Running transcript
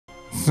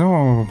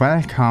So,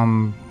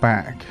 welcome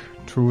back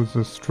to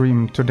the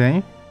stream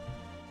today.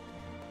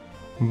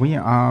 We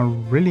are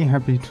really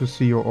happy to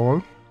see you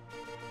all.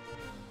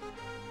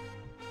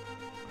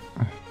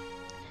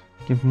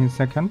 Give me a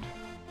second.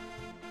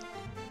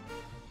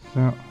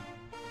 So,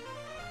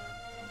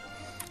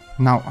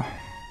 now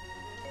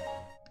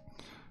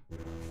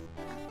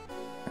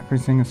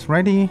everything is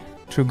ready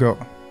to go.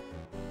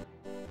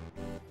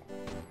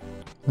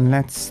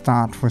 Let's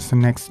start with the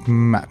next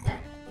map.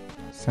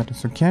 That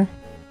is okay.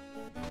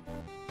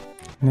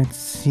 Let's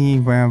see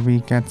where we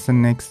get the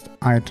next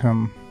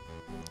item.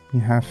 We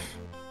have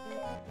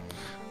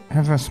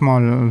a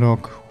small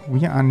look.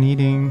 We are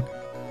needing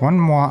one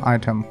more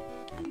item.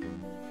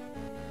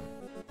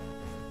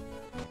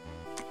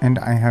 And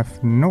I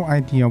have no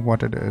idea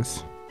what it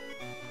is.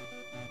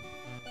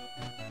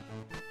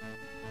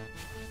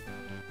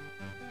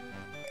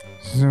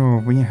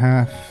 So we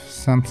have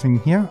something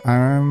here.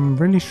 I'm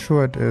really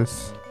sure it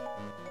is.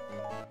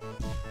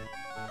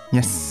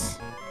 Yes.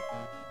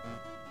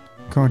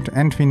 Good,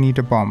 and we need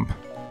a bomb.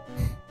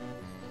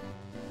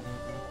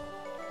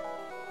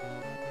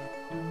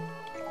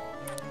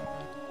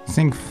 I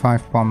think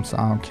 5 bombs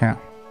are okay.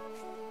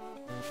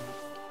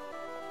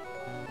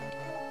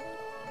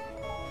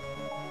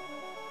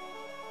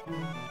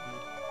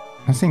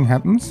 Nothing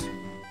happens?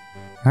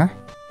 Huh?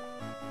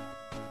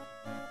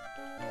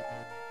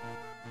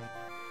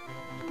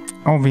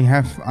 Oh, we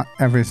have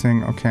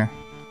everything, okay.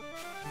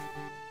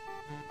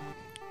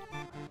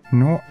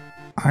 No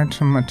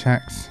item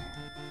attacks.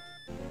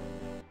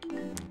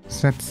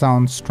 That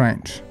sounds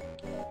strange.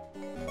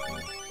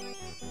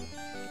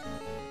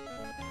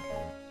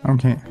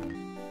 Okay.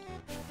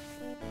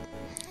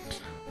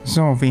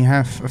 So we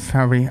have a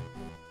fairy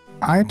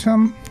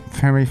item,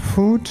 fairy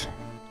food,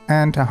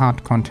 and a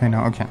heart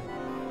container. Okay.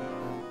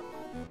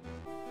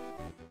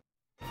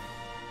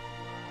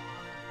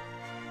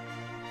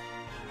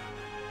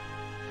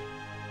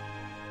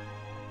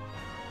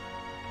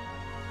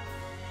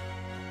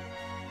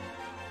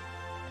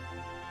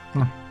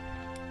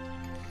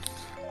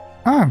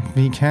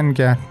 We can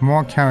get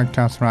more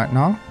characters right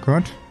now.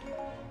 Good.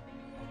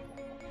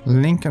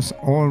 Link is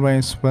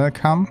always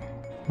welcome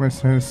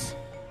with his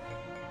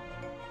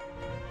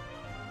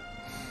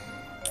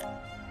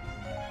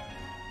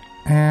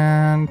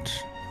and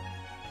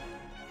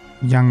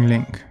young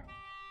Link.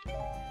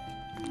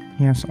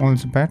 He has all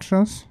the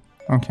badges.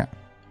 Okay.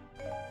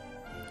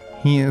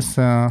 He is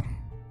a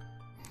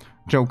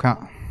Joker.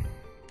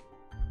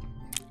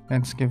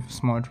 Let's give a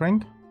small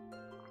drink.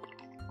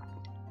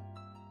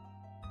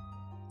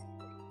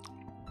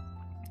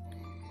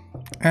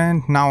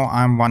 And now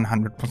I'm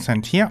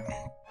 100% here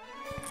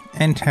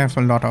and have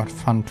a lot of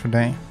fun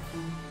today.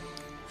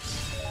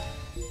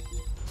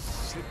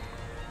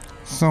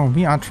 So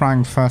we are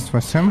trying first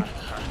with him.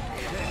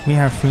 We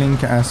have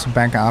Link as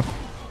backup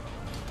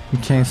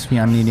in case we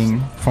are needing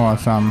for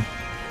some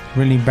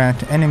really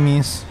bad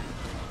enemies.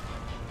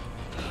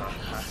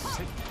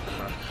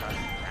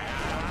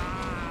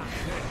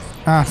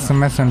 Ah, the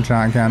messenger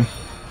again.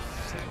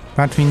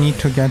 But we need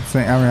to get the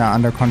area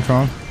under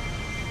control.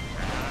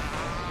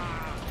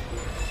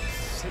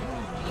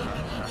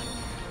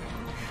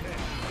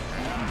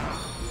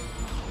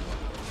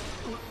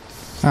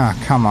 Ah,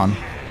 come on.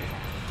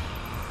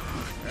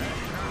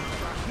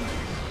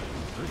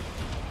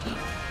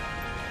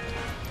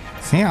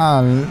 They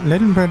are a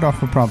little bit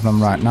of a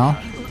problem right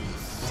now.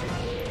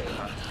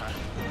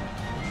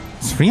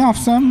 3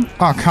 of them?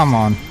 Oh, come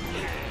on.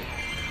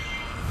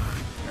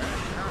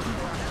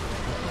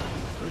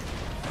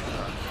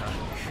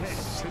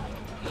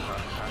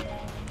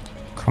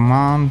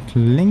 Command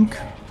Link.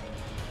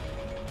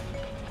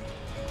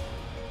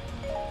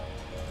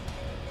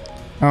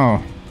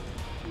 Oh.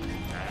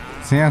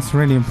 There's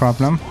really a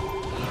problem.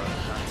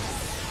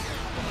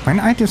 When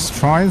I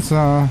destroy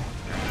the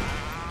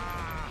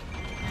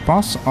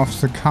boss of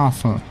the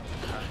castle.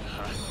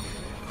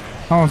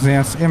 Oh,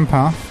 there's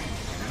Impa.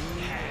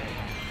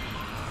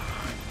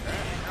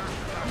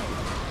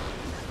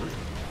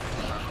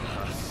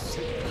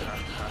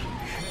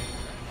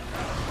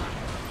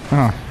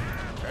 Oh.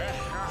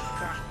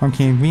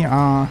 Okay, we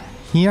are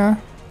here.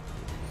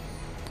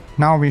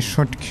 Now we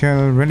should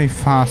kill really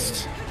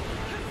fast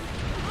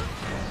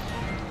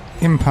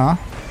Impa.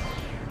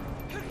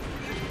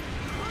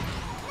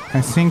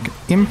 I think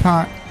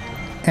Impa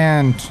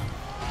and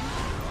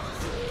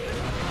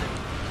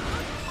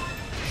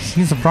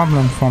she's a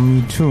problem for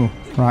me too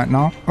right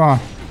now.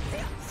 Oh.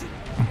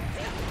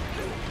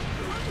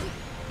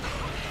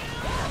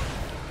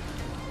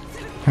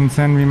 And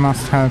then we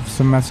must have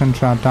the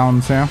messenger down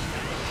there.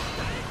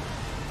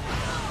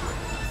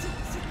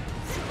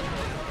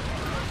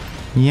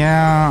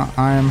 Yeah,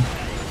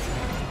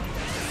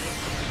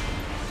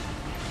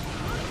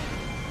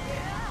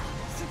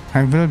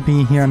 I will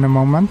be here in a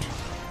moment.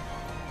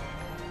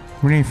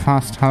 Really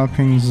fast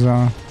helping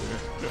the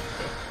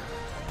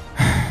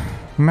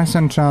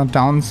messenger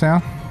down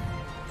there.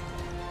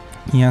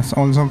 He has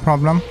also a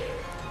problem.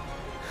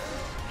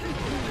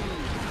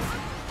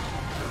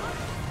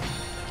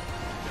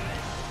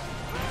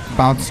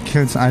 about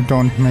skills, I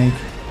don't make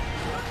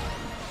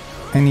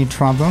any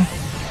trouble.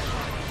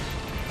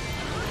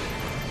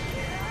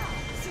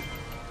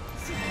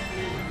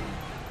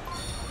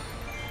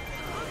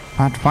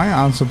 But why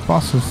are the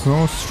bosses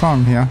so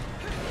strong here?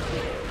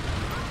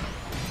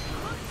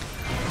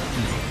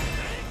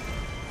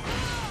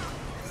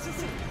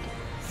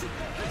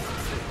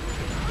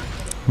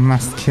 We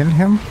must kill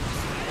him.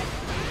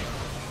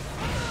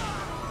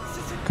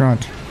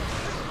 Good.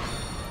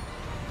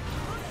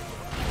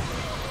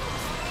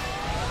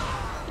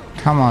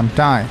 Come on,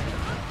 die.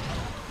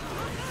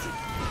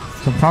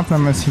 The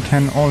problem is he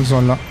can also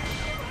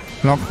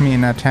lock me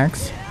in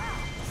attacks.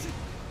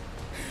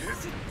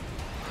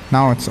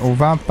 Now it's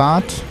over,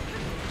 but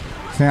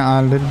there are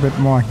a little bit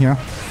more here.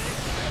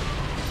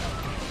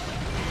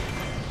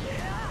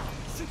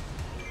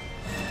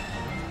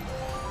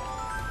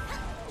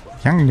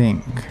 Young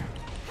Link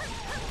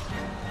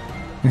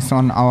is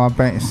on our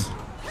base.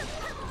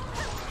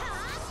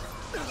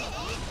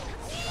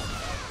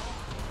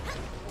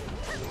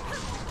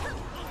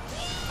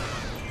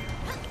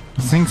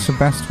 I think the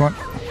best one.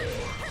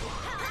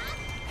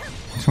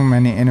 Too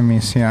many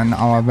enemies here in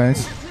our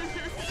base.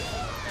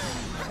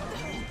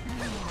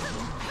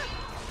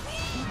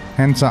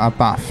 And they are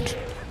buffed.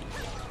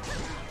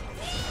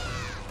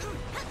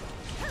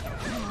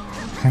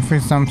 Have we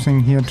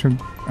something here to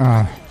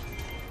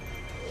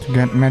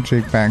get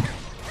magic back?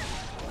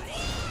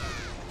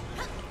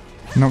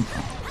 Nope.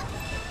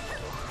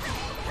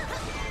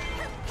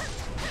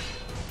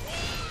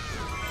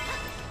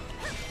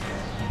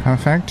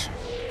 Perfect.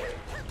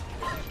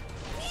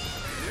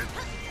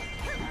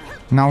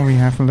 Now we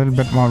have a little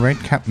bit more raid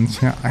captains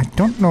here. I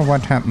don't know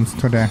what happens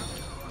today.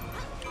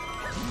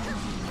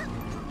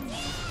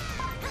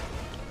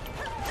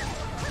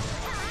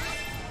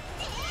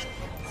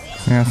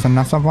 There's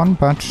another one,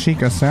 but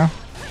Sheik is there.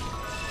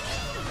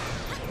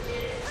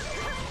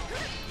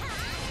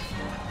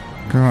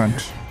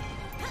 Good.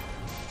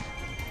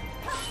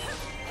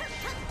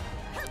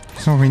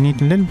 So we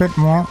need a little bit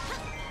more.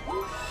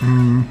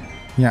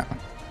 Yeah.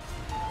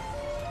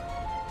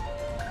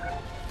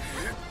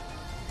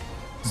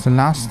 The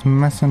last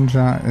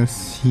messenger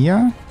is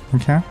here.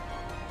 Okay.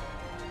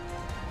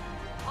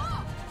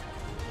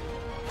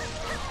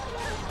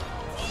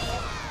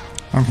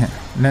 Okay,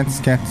 let's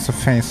get the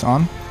face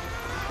on.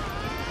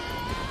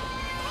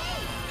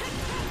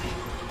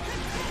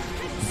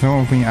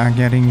 So we are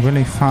getting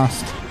really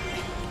fast.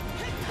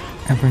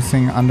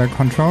 Everything under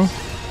control.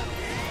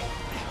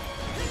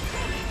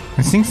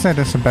 I think that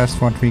is the best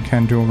what we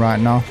can do right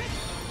now.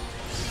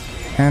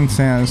 And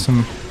there is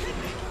some...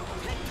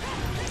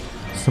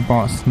 the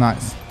boss,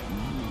 nice.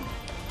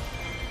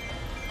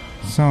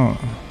 So,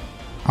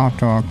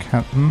 outdoor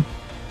captain.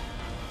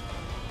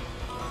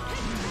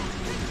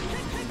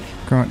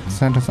 Good,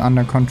 that is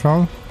under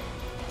control.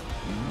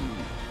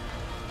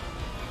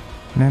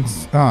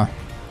 Let's...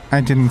 I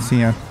didn't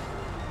see it.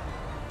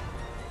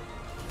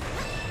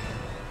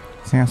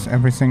 There's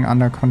everything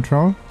under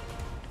control.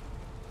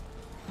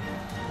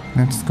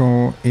 Let's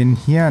go in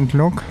here and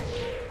look.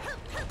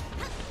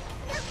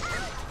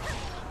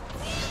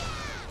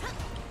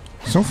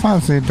 So far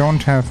they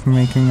don't have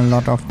making a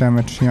lot of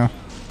damage here.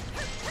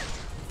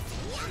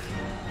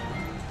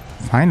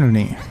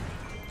 Finally.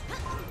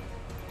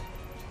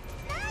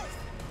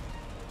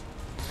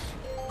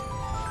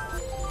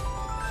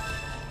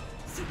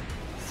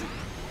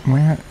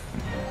 Where?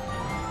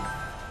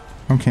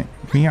 Okay,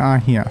 we are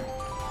here.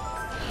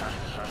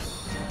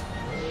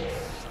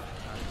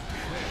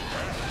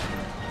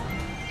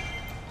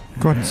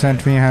 Good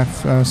that we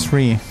have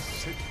 3.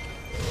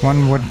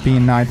 One would be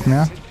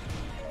nightmare.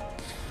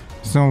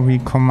 So we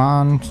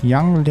command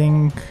young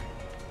Link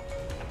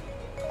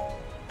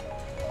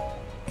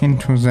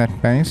into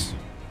that base.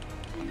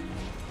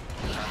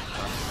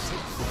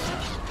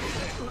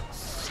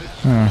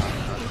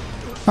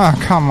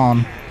 Come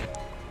on.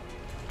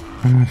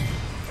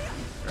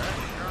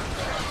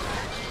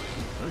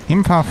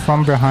 Impact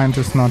from behind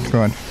is not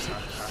good.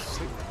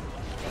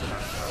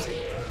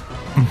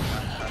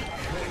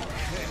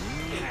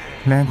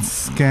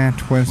 Let's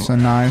get with a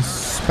nice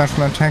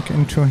special attack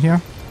into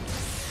here.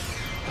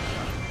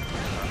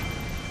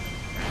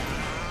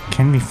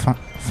 Can we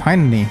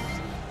finally?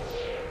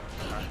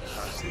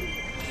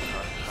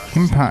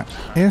 Impact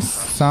is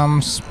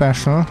some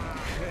special.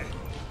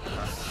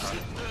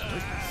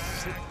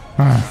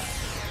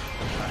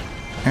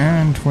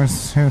 And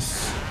with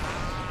his...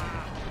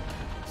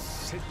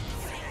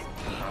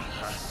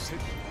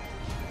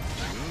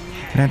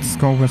 Let's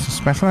go with a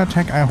special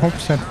attack. I hope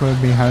that will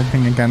be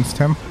helping against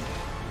him.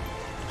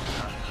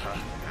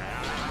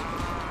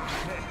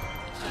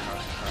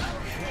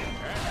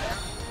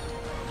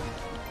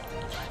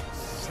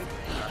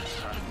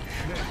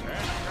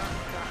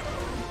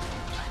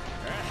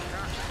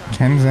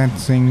 Can that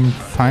thing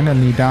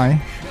finally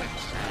die?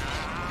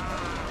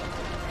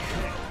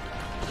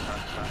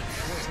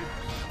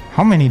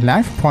 How many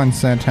life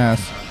points that has?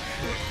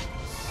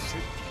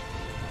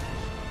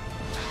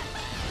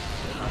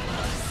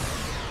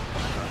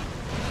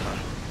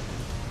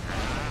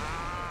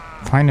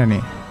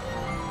 Finally.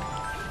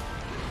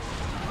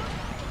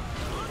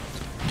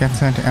 get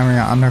that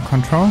area under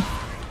control.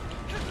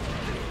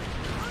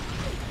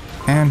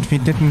 And we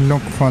didn't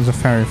look for the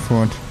fairy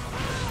food.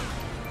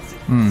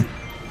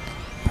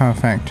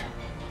 Perfect.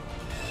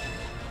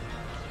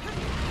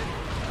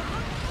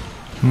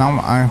 Now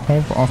I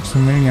hope of the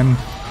million.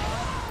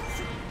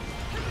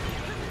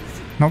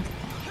 Nope.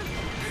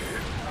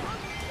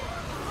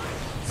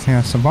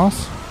 There's the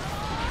boss.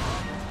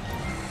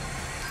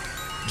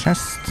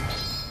 Chest.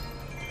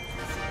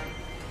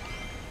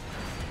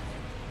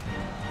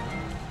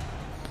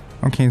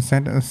 Okay,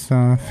 that is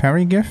a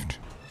fairy gift.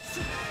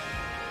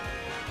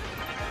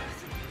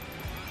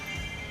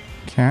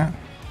 Okay.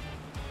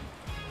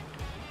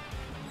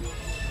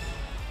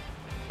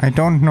 I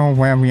don't know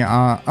where we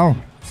are. Oh,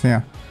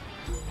 there.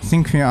 I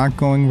think we are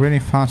going really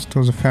fast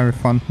to the fairy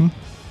fountain.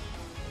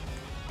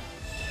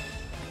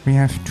 We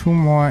have 2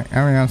 more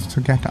areas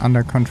to get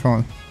under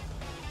control.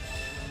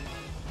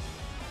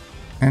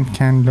 And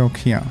can look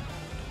here.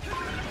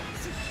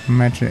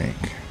 Magic.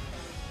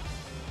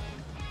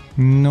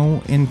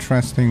 No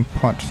interesting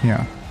pot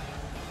here.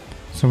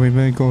 So we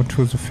will go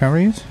to the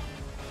fairies.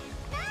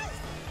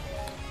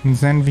 And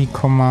then we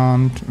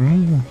command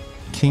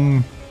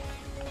King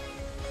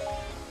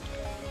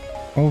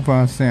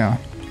over there.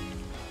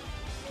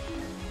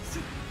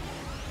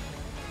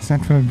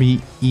 That will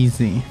be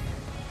easy.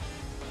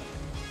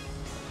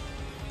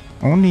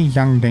 Only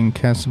young Link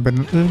has a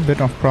little bit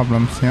of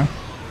problems here.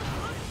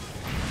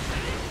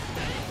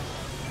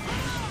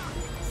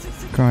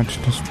 Good,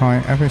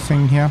 destroy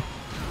everything here.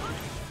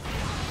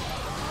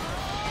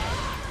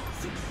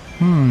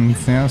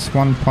 There's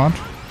one pot,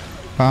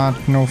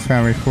 but no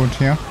fairy food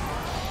here.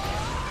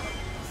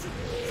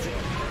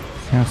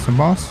 There's the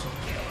boss.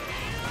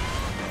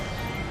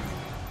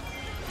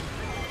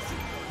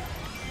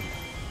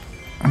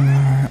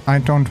 I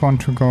don't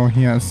want to go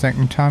here a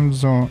second time,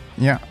 so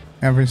yeah,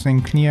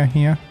 everything clear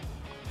here.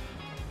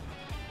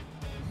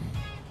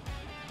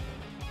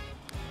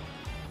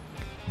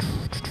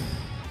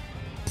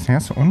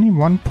 There's only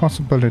one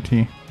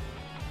possibility.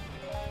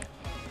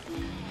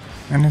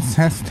 And it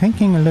has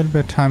taken a little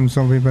bit of time,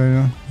 so we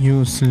will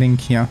use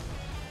Link here.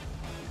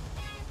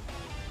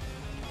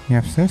 We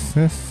have this.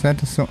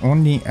 That is the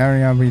only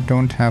area we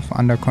don't have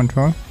under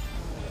control.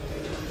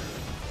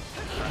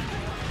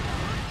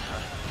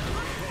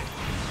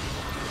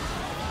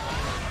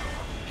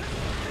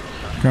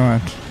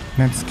 Good.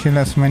 Let's kill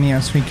as many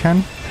as we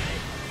can.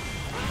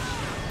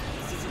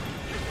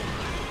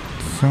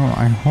 So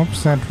I hope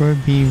that will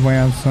be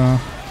where the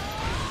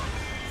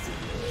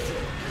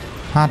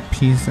heart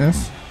piece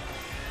is.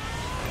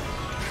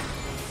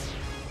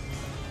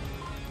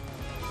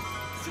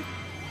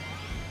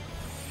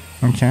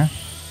 Okay.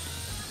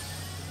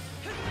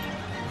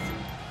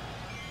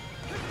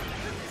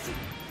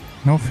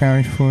 No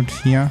fairy food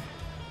here.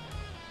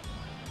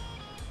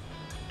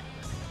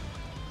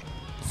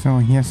 So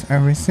here's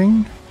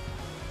everything.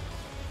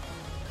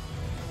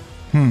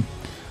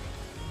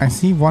 I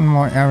see one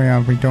more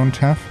area we don't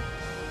have.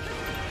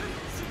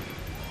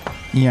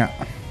 Yeah.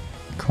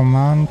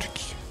 Command.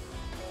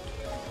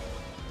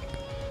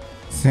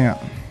 There.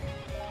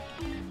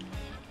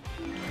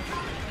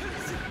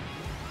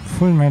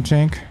 Full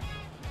magic.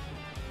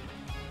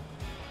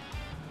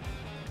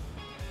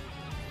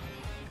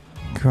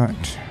 Good.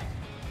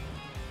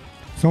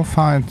 So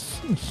far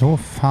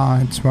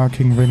it's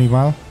working really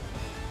well.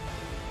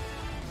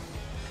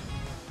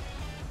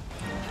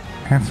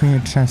 Have we a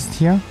chest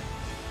here?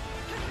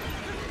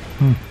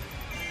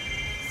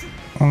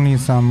 Only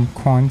some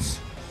coins.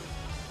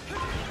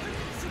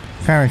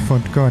 Fairy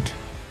food, good.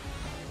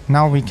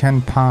 Now we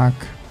can park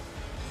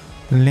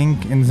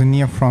Link in the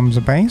near from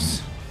the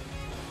base.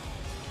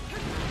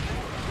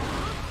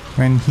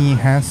 When he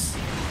has...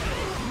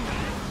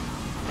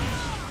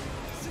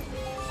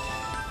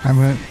 I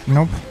will...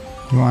 Nope,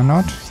 you are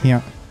not.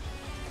 Here.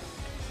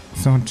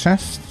 So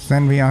chest,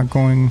 then we are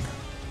going...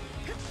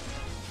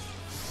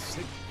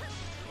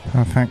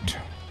 Perfect.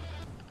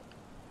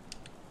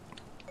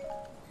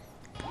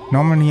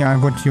 Normally I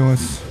would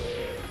use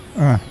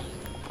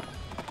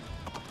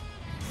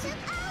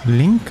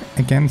Link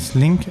against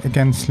Link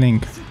against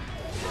Link.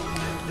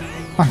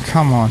 Oh,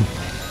 come on.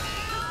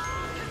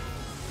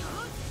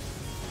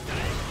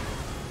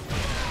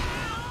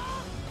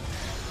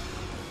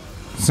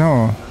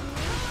 So.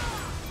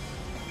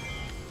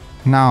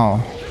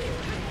 Now.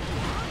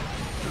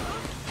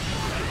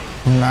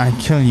 Will I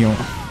kill you?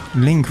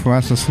 Link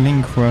versus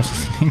Link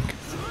versus Link.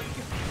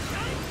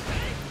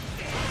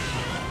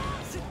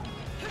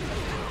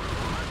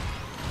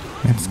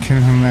 Let's kill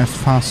him as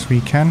fast as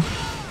we can.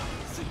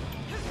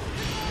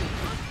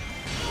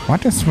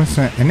 What is with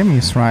the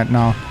enemies right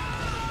now?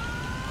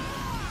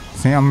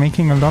 They are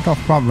making a lot of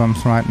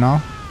problems right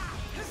now.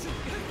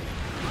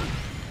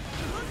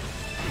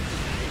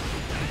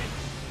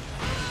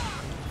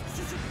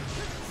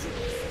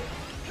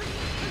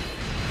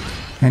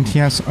 And he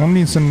has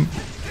only the...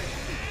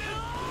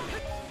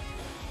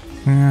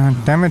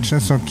 damage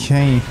is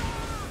okay.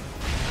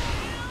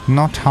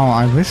 Not how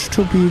I wish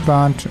to be,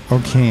 but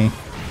okay.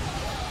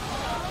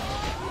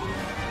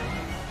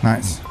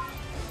 Nice.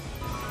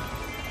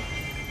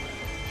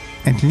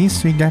 At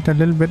least we get a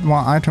little bit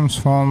more items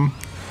from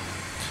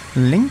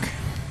Link.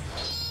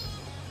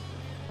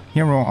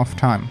 Hero of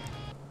Time.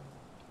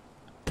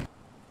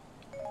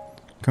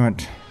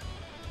 Good.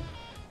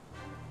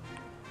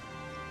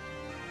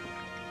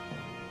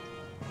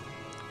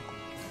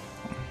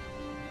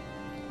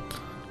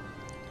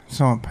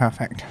 So,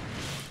 perfect.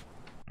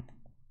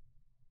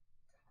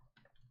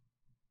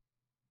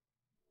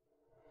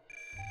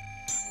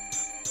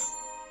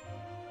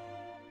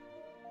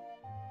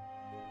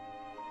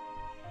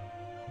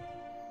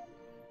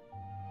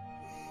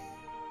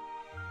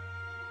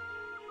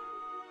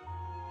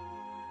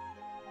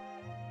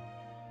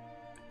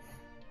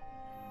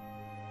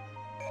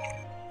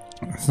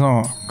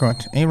 So,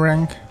 got A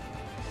rank.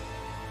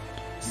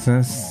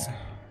 This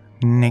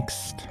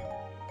next.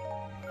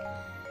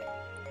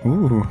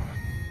 Ooh.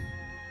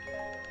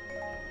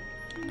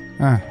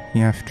 Ah,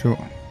 you have two.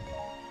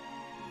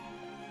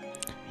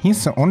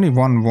 He's the only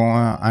one where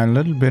I'm a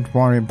little bit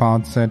worried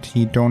about that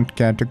he don't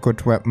get a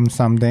good weapon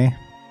someday.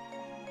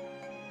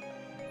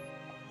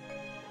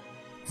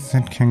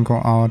 That can go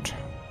out.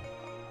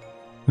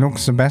 Look,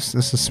 the best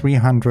is a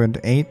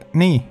 308.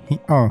 Nee,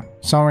 oh,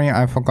 sorry,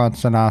 I forgot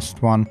the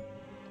last one.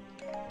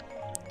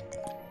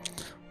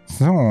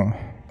 So,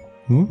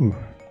 ooh.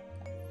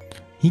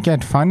 He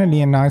get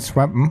finally a nice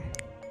weapon.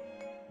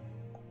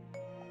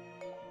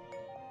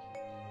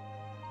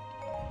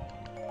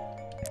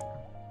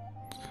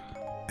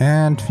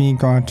 And we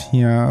got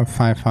here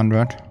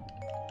 500.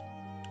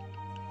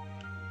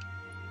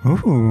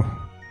 Ooh,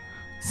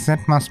 that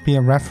must be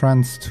a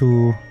reference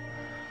to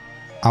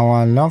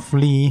our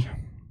lovely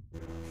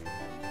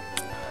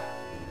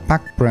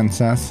Bug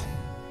Princess.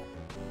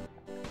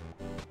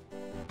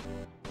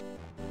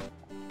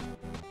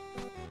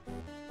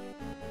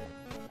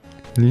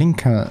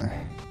 Linkle.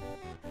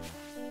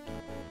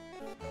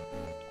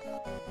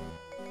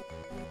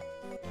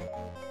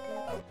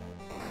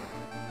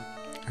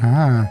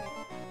 Ah.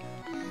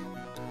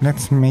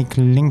 Let's make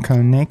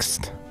Linkle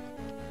next.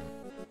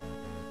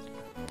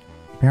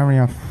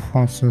 Barrier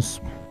forces.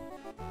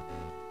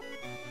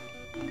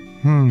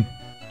 I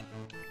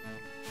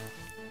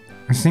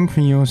think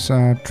we use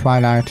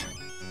Twillight.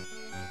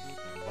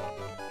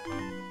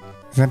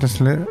 That is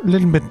a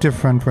little bit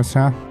different with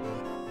her.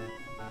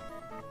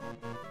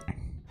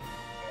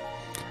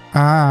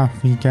 Ah,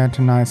 we get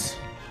a nice...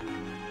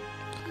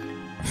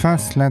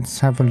 First, let's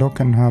have a look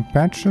in her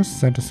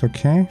badges. That is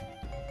okay.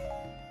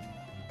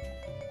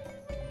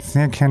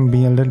 There can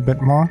be a little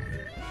bit more.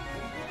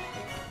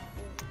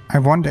 I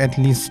want to at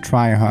least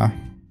try her.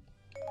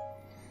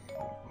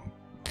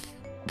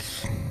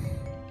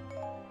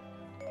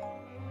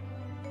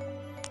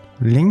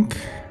 Link.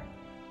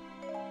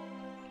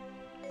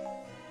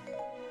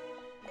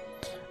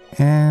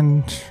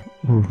 And...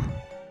 Ooh.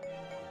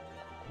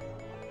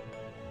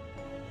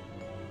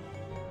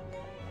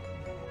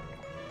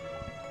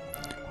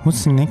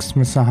 Who's the next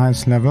with the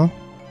highest level?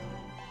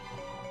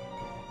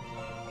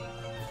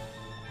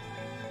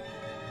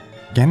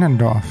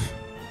 Ganondorf.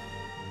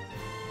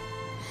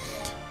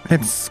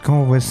 Let's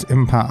go with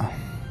Impa.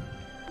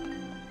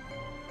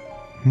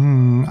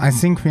 I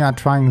think we are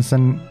trying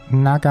the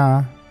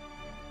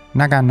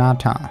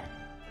Naginata.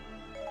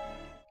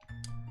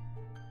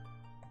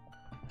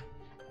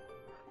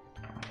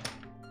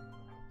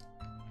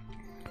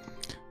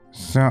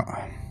 So,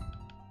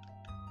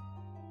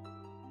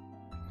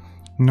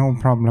 no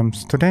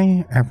problems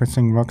today,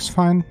 everything works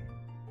fine.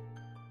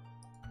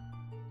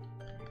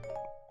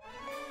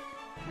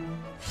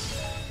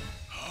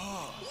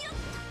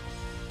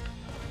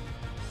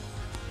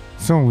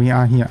 So we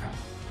are here.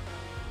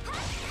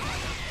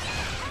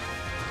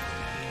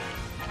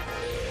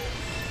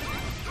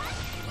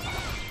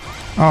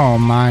 Oh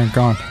my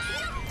god.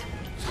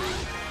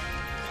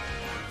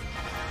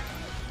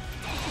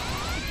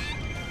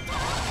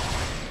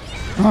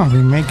 Oh,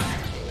 we make...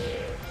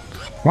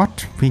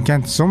 What? We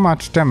get so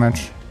much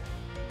damage.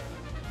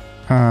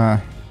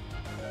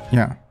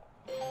 Yeah.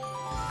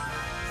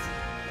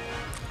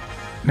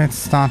 Let's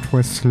start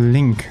with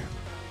Link.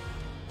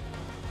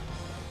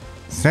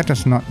 That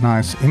is not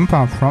nice.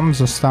 Impa from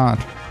the start.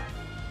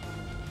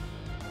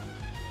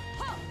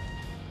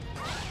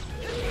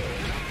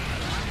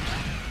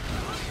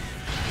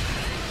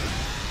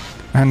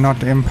 And not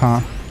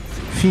Impa.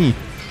 Fi.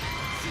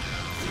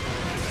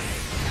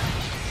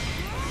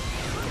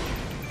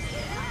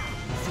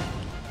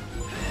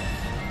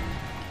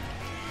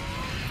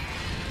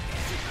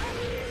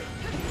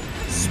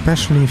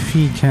 Especially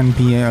Fi can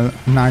be a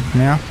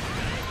nightmare.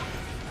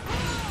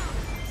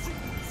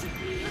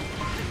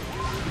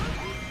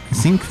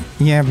 I think,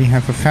 yeah, we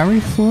have a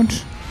fairy food.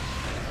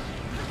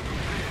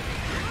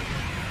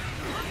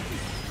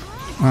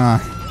 Ah.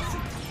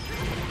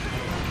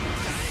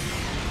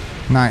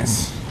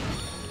 Nice.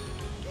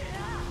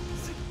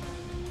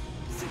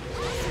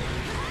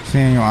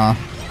 There you are.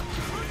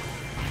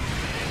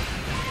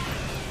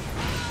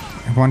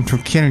 I want to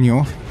kill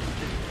you.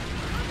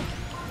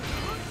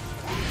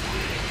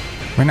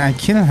 When I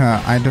kill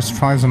her, I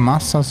destroy the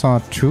Master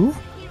Sword too?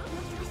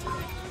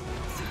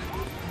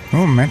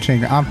 Oh,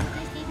 magic up.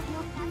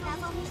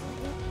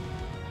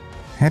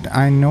 Had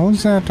I known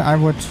that, I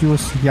would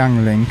use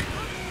Young Link.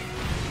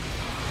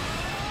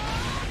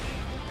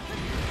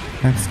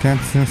 Let's get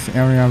this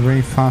area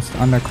really fast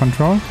under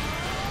control.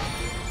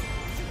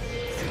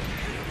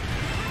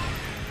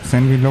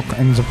 Then we look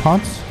in the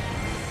pots.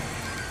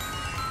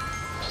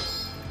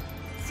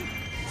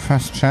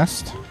 First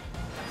chest.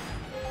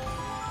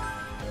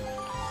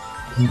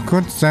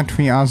 Good that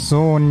we are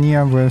so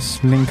near with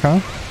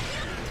Linker.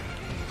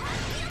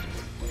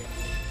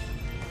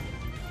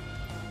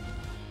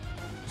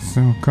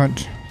 So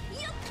good.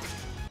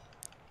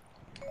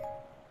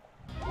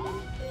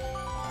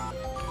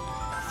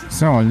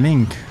 So,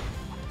 Link.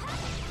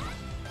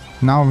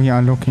 Now we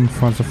are looking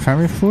for the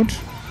fairy fruit.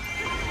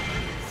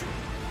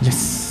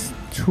 Yes,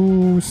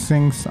 2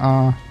 things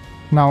are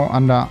now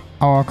under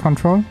our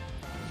control.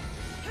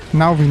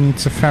 Now we need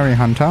the fairy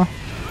hunter.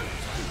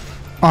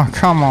 Oh,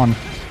 come on.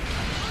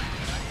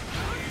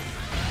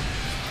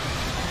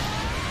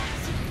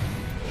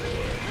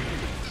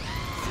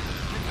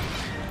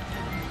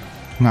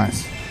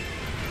 Nice.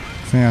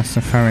 There's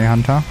the fairy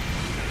hunter.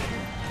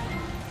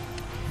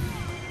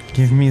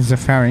 Give me the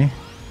fairy.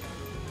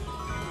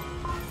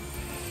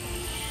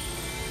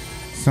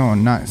 So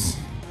nice.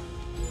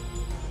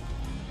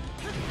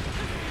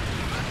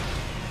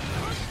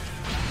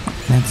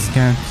 Let's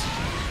get...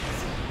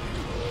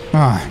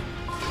 Ah.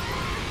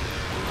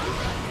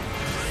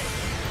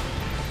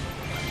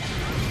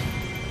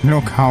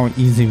 Look how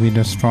easy we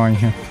destroy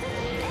here.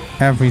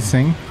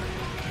 Everything.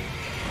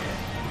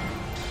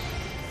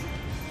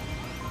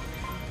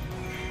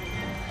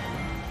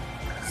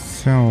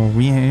 So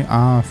we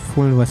are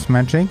full with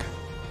magic.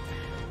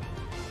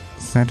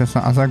 That is the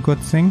other good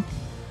thing.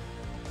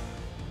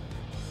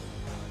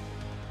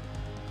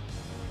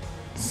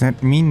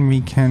 That means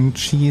we can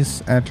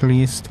cheese at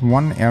least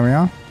one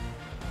area.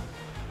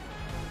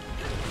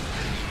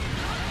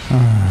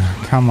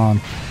 Come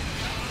on.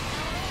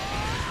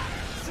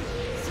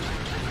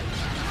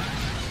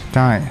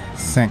 Die.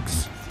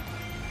 Thanks.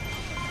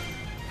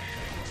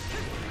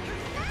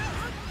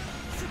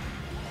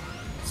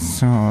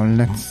 So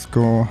let's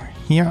go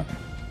here.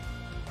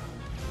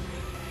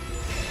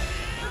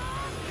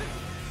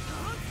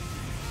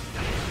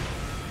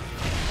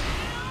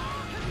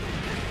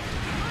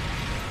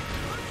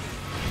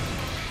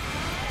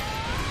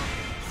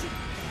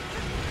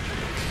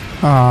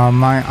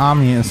 My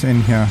army is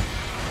in here.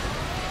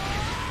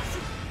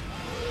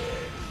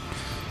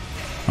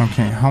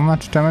 Okay, how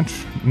much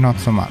damage? Not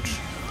so much.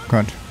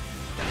 Good.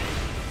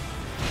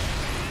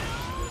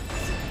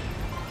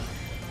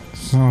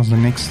 So the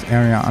next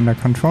area under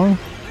control.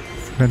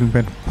 Little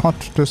bit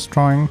pot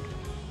destroying.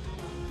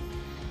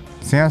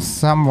 There's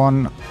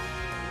someone...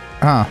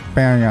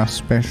 barrier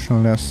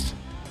specialist.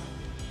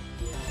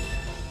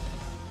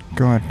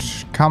 Good.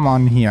 Come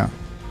on here.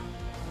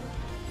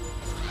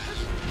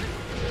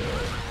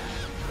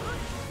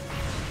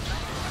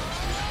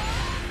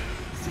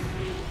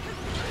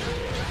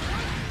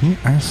 He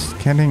is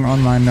getting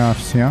on my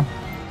nerves here.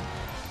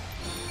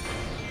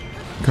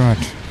 Good.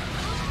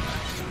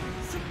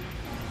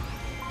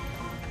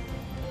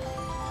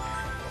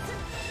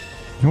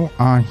 You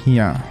are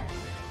here.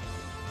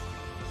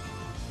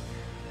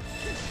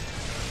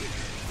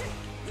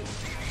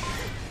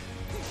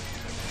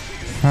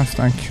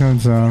 First I kill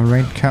the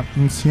raid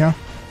captains here.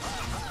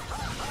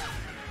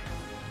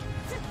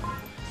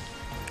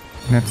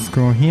 Let's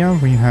go here.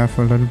 We have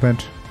a little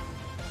bit...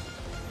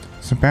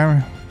 The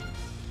barrier...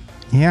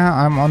 Yeah,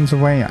 I'm on the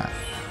way.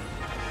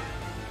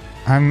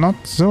 I'm not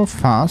so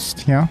fast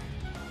here.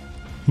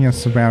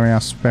 Here's the barrier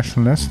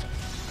specialist.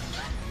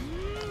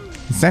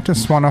 That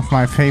is one of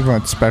my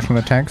favorite special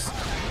attacks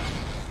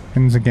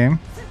in the game.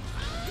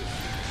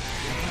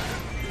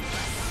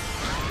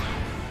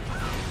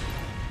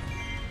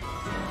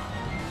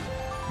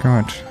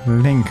 Good.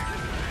 Link.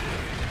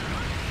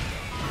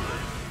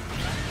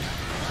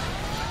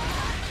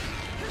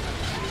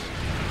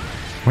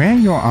 Where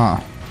you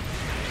are?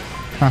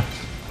 Ah.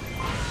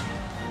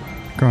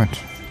 Good.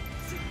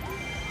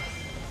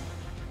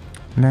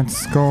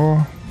 Let's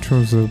go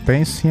to the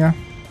base here.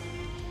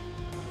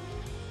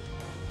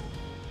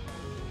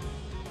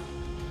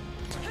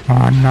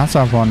 Oh,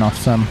 another one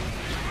of them.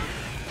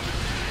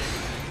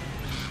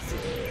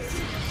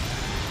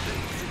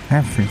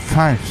 Every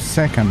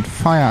 5-second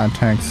fire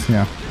attacks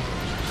here.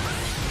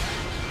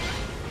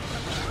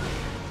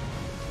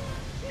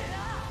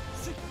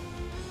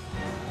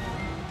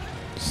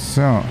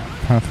 So,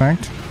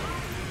 perfect.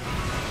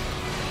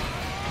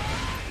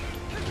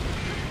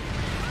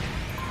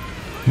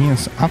 He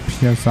is up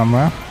here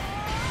somewhere.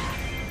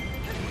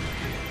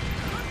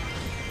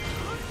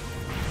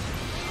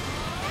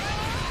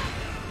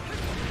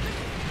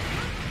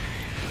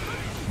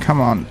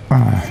 Come on.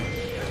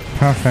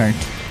 Perfect.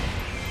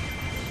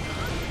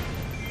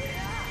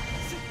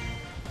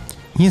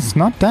 He's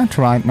not dead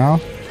right now.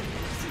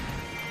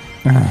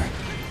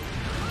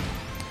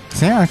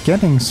 They are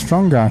getting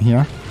stronger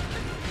here.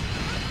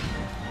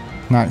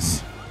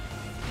 Nice.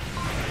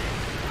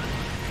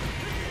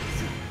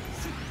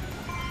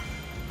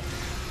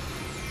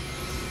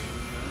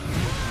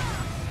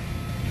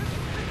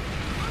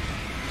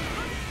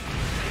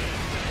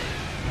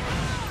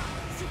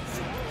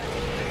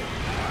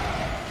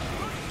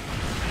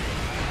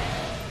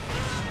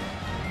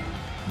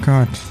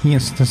 God, he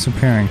is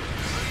disappearing.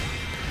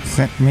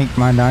 That make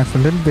my life a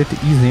little bit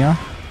easier.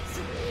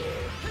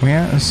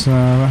 Where is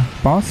the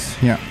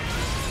boss? Yeah.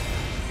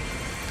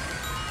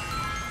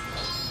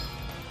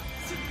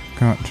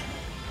 Good.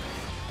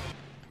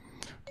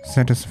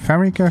 That is a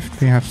fairy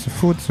gift. We have the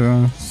food,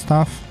 the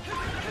stuff.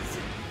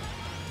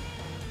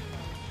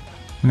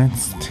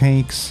 Let's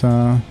take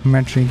the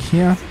magic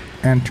here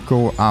and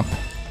go up.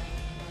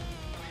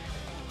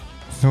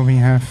 So we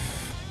have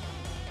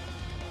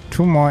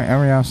 2 more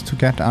areas to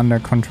get under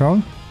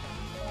control.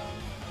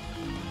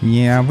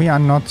 Yeah, we are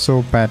not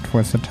so bad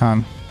with the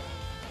time.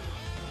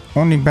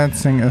 Only bad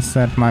thing is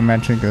that my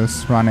magic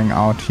is running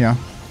out here.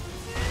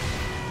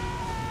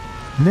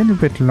 A little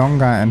bit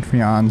longer and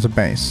we are on the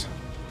base.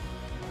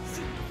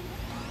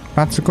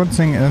 But the good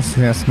thing is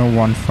there's no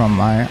one from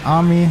my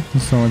army,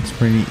 so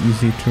it's really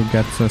easy to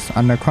get this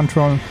under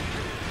control.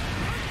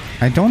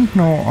 I don't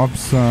know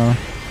if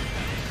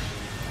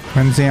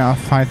when they are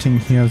fighting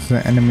here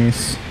the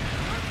enemies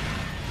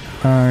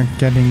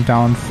getting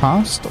down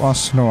fast or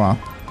slower.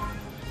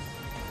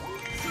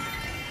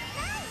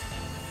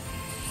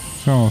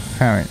 So,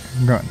 very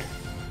good.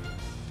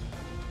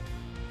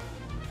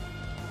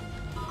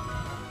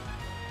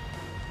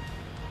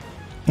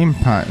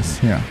 Impa is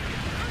here.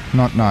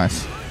 Not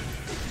nice.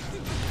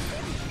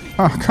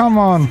 Oh, come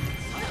on!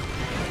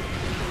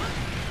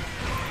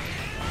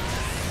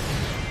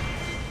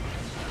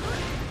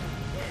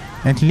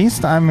 At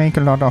least I make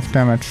a lot of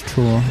damage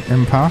to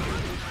Impa.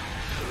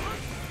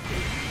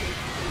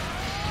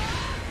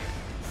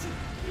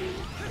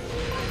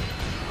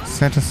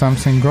 That is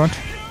something good.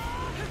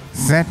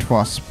 That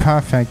was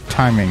perfect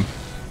timing.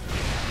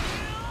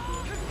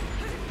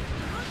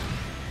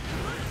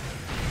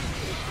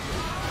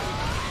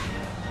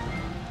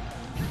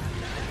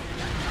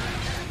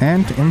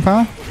 And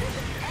Impa.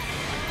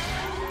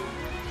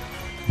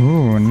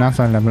 Ooh,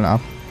 another level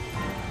up.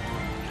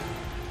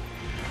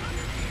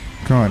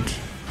 Good.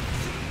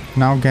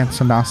 Now get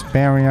the last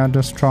barrier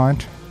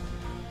destroyed.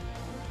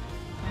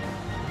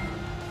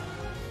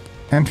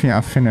 And we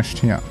are finished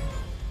here.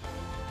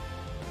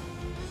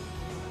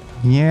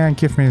 Yeah,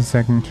 give me a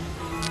second.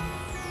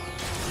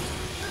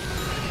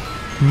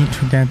 Need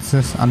to get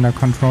this under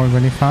control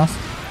really fast.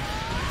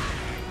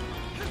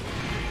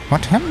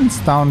 What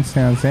happens down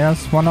there?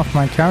 There's one of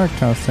my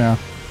characters there.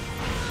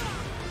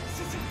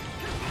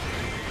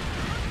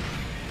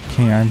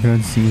 Okay, I will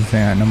see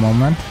there in a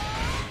moment.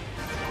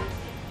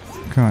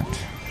 Good.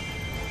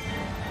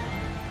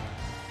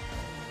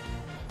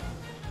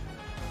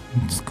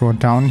 Let's go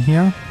down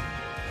here.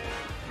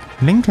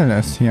 Linkle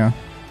is here.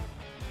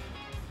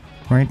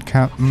 Great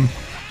Captain.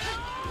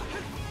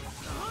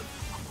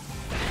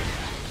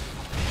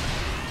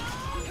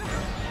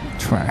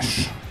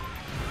 Trash.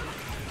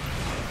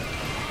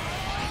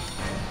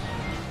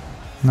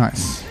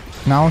 Nice.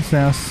 Now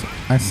there's,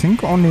 I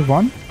think, only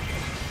one.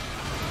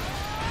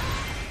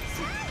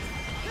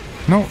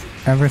 No,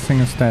 everything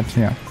is dead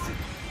here.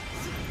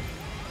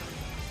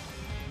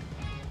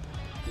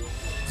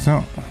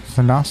 So,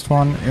 the last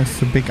one is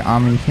the big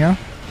army here.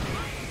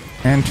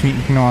 And we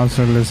ignore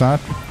the lizard.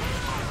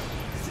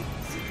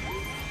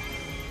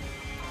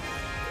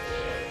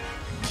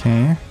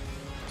 Okay.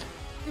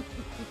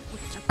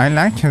 I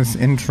like his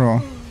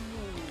intro.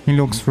 He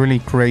looks really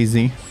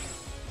crazy.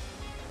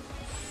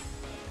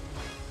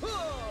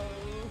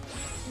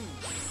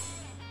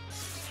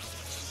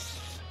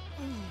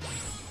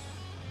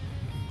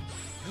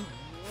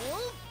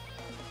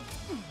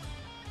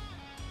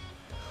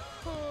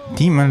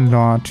 Demon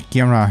Lord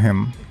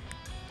Girahim.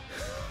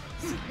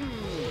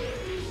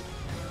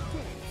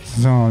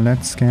 So,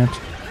 let's get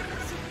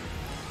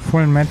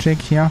full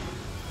magic here.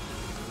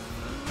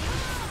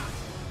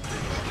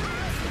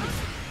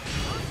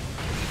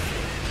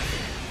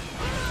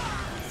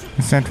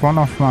 Is that one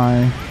of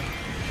my...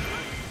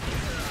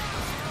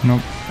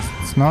 Nope,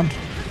 it's not.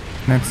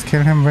 Let's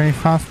kill him very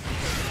fast.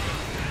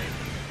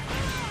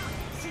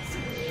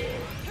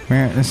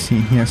 Where is he?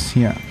 He is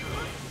here.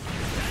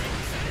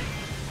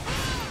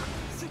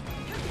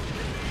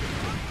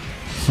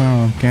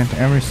 So, get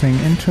everything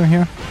into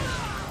here.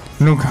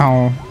 Look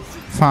how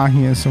far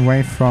he is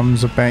away from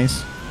the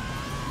base.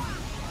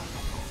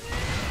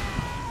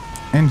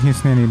 And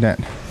he's nearly dead.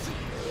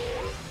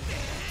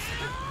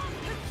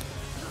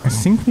 I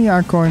think we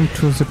are going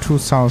to the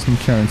 2000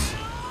 kills.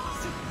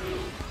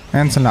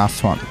 And the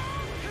last one.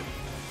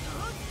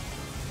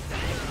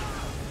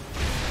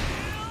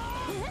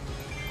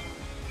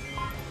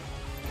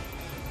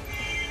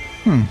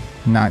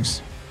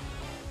 Nice.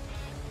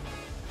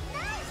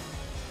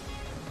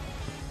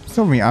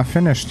 So we are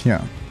finished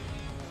here.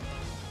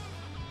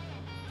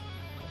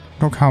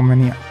 Look how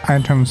many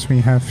items we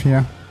have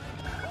here.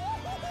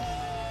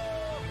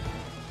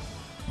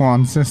 Oh,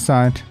 on this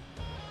side.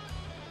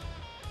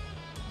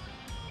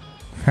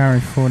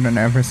 Fairy food and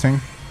everything.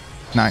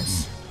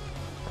 Nice.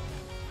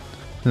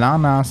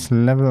 Lana's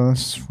level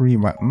 3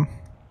 weapon.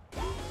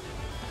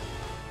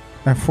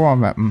 4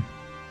 weapon.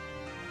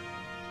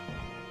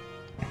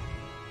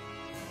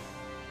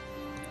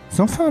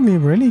 So far we're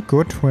really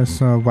good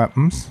with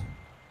weapons.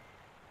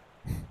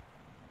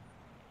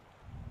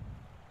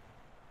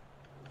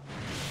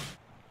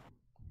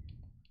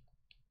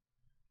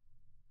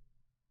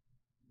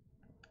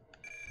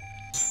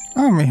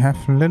 Oh, we have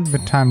a little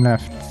bit time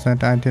left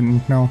that I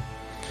didn't know.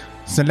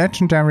 The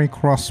legendary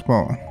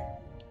crossbow.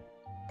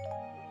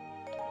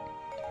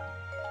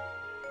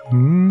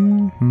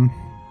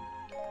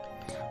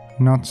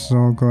 Not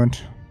so good.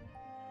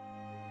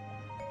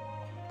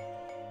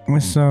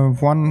 With the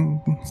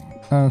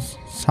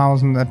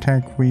 1000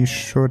 attack we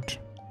should...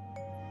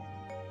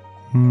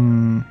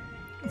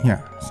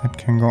 yeah, that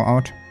can go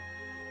out.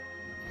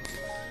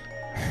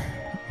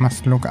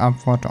 Must look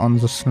upward on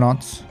the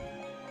slots.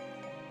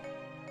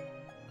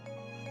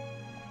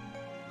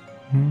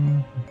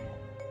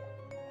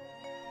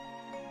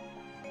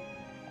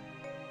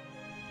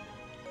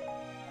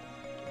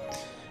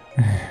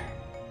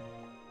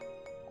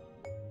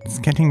 It's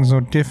getting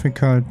so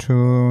difficult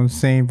to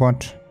say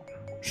what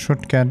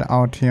should get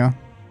out here.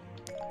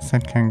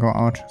 That can go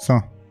out.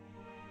 So.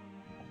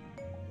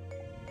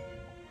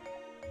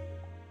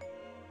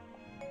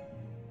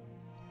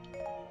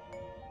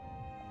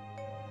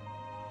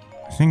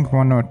 I think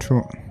 1 or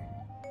 2.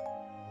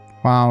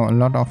 Wow, a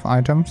lot of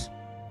items.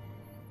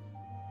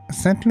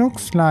 That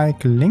looks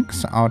like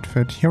Link's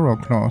outfit, hero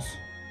clothes.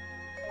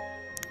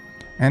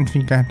 And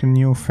we get a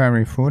new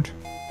fairy food.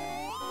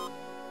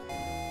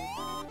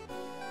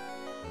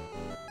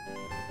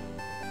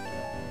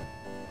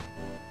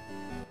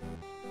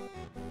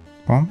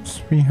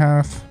 Bombs we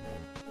have.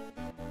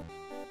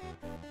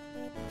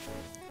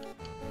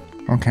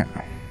 Okay.